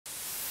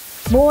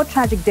More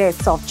tragic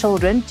deaths of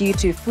children due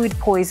to food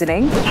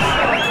poisoning.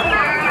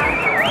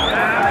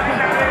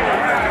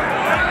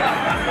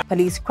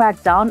 Police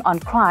crack down on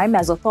crime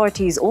as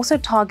authorities also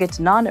target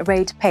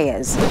non-rate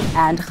payers.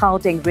 And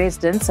Gauteng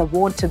residents are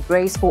warned to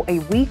brace for a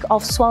week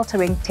of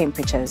sweltering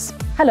temperatures.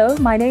 Hello,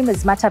 my name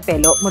is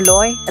Mathapelo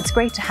Moloi. It's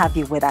great to have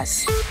you with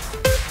us.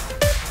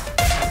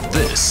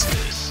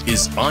 This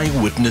is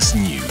Eyewitness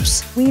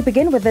News. We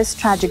begin with this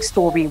tragic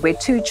story where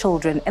 2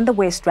 children in the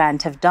West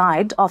Rand have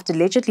died after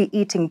allegedly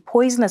eating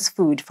poisonous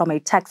food from a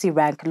taxi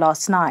rank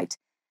last night.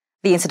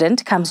 The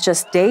incident comes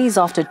just days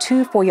after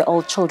 2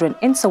 4-year-old children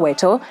in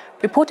Soweto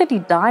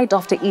reportedly died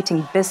after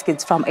eating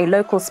biscuits from a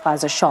local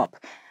spaza shop.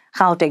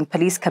 Gauteng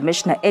Police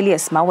Commissioner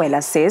Elias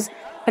Mawela says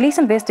police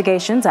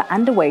investigations are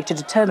underway to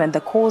determine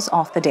the cause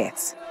of the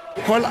deaths.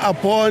 Call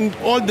upon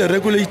all the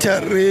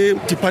regulatory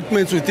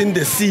departments within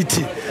the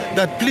city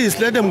that please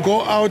let them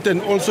go out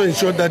and also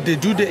ensure that they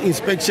do the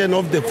inspection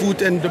of the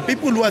food and the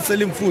people who are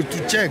selling food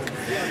to check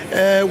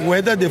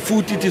whether the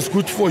food it is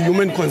good for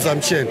human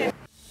consumption.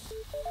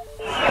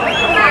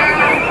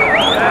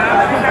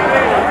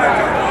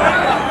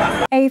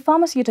 A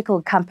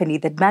pharmaceutical company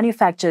that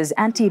manufactures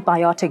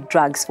antibiotic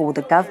drugs for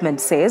the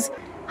government says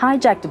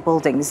hijacked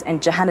buildings in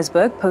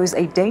Johannesburg pose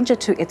a danger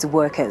to its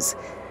workers.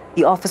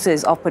 The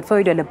offices of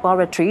Portfolio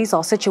Laboratories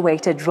are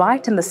situated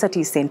right in the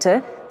city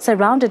centre,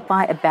 surrounded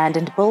by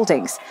abandoned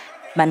buildings.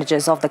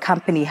 Managers of the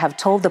company have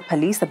told the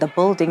police that the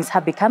buildings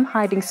have become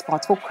hiding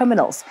spots for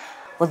criminals.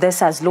 Well,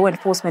 this as law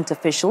enforcement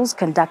officials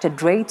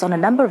conducted raids on a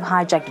number of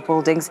hijacked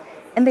buildings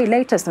in the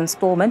latest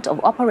installment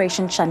of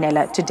Operation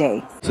Chanela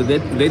today. So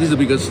that is the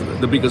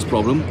biggest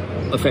problem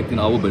affecting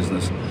our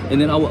business.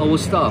 And then our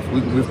staff,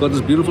 we've got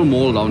this beautiful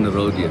mall down the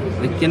road here.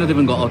 They cannot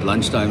even go out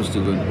lunchtimes to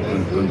go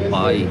and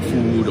buy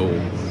food or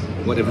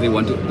whatever they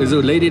want to. There's a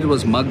lady that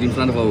was mugged in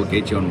front of our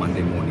gate here on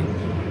Monday morning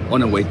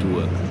on her way to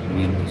work. I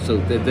mean, so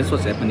that's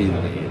what's happening in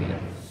the area.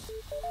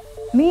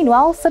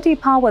 Meanwhile, City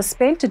Power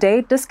spent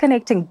today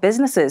disconnecting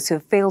businesses who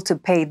failed to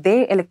pay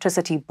their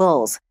electricity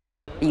bills.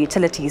 The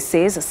utility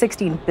says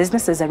 16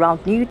 businesses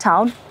around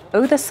Newtown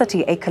owe the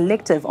city a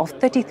collective of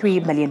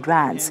 33 million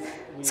rands.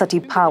 City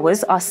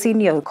Power's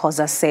Arsenio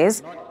Koza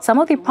says some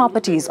of the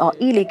properties are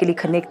illegally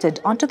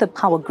connected onto the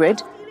power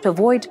grid to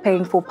avoid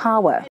paying for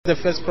power. The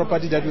first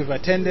property that we've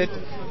attended,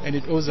 and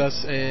it owes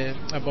us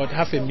about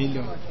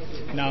 $500,000.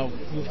 Now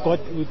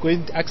we're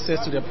going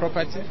access to the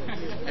property,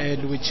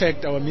 and we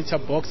checked our meter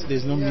box.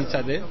 There's no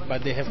meter there,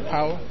 but they have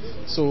power,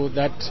 so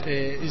that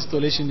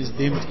installation is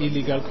deemed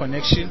illegal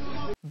connection.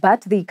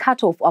 But the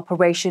cut-off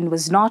operation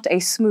was not a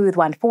smooth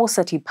one for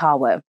City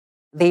Power.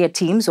 Their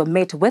teams were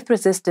met with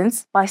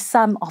resistance by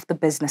some of the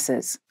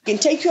businesses. I can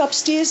take you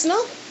upstairs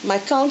now. My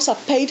accounts are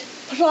paid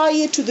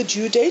prior to the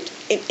due date,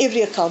 and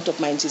every account of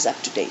mine is up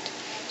to date.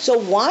 So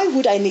why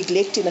would I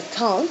neglect an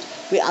account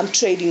where I'm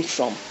trading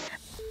from?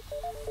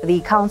 The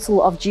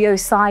Council of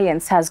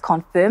Geoscience has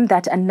confirmed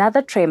that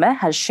another tremor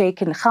has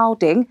shaken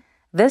Gauteng,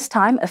 this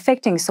time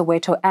affecting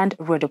Soweto and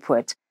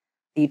Roodepoort.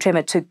 The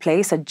tremor took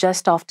place at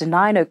just after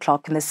 9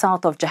 o'clock in the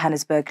south of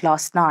Johannesburg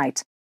last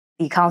night.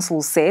 The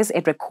council says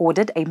it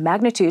recorded a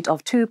magnitude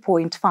of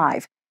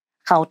 2.5.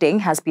 Gauteng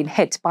has been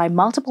hit by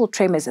multiple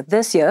tremors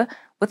this year,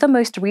 with the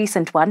most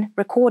recent one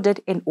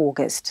recorded in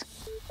August.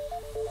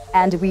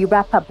 And we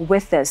wrap up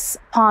with this.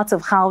 Parts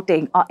of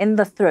Gauteng are in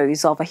the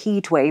throes of a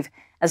heat wave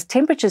as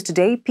temperatures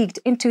today peaked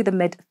into the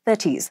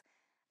mid-30s.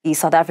 The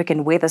South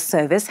African Weather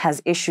Service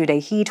has issued a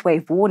heat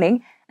wave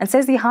warning and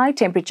says the high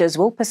temperatures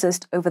will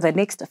persist over the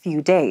next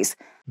few days.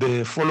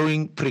 The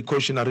following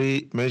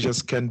precautionary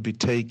measures can be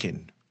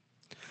taken.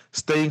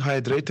 Staying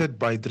hydrated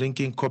by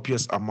drinking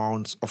copious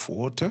amounts of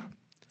water,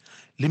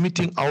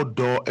 limiting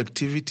outdoor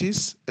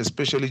activities,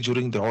 especially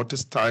during the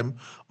hottest time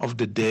of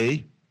the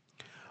day,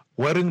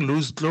 wearing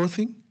loose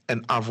clothing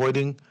and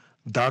avoiding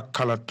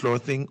dark-colored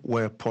clothing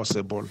where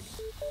possible.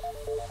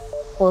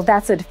 Well,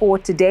 that's it for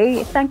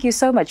today. Thank you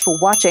so much for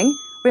watching.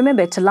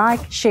 Remember to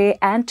like, share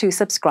and to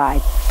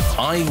subscribe.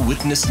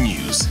 Eyewitness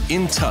News,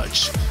 in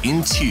touch,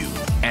 in tune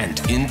and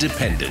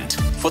independent.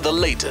 For the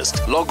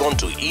latest, log on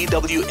to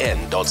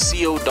ewn.co.za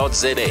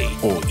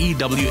or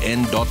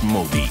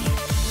ewn.mobi.